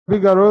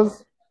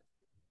Rose.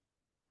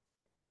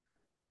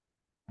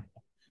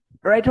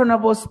 Right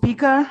Honorable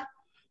Speaker,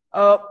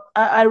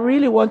 I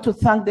really want to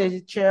thank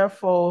the chair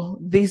for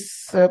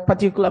this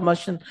particular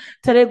motion.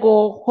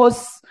 Terego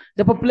hosts,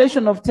 the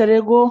population of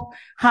Terego,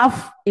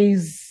 half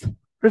is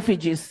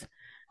refugees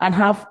and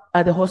half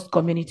are the host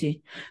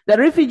community. The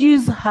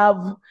refugees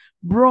have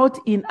brought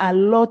in a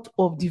lot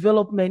of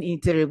development in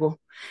Terego.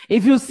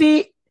 If you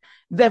see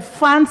the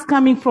funds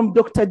coming from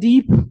Dr.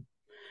 Deep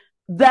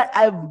that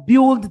have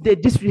built the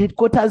district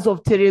headquarters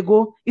of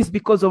Terego is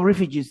because of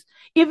refugees.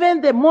 Even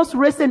the most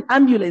recent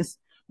ambulance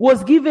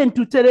was given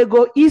to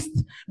Terego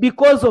East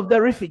because of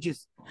the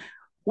refugees.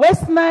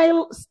 West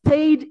Nile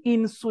stayed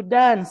in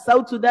Sudan,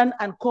 South Sudan,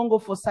 and Congo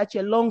for such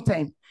a long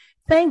time.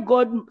 Thank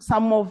God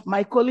some of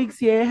my colleagues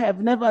here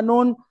have never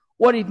known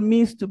what it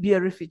means to be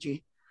a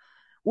refugee.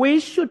 We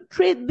should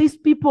treat these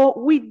people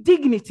with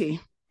dignity.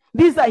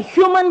 These are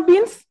human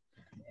beings.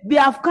 They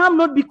have come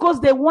not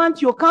because they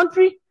want your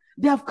country.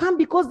 They have come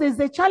because there's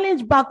a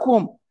challenge back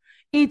home.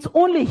 It's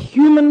only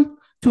human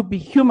to be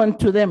human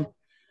to them.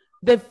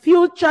 The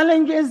few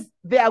challenges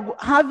they are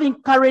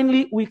having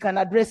currently, we can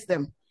address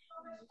them.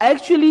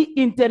 Actually,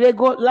 in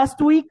Terego last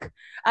week,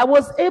 I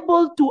was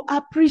able to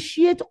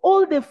appreciate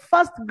all the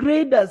first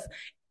graders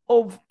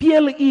of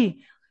PLE,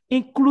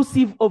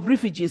 inclusive of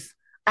refugees.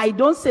 I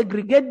don't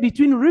segregate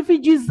between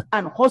refugees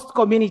and host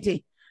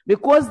community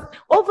because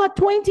over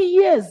 20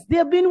 years, they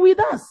have been with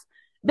us.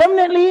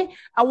 Definitely,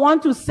 I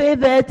want to say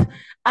that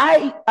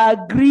I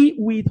agree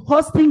with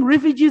hosting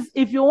refugees.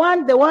 If you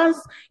want the ones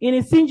in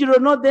Isinjiro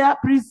not there,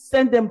 please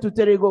send them to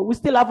Terego. We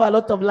still have a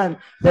lot of land.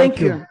 Thank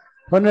you.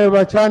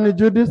 Honorable Chani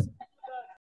Judith.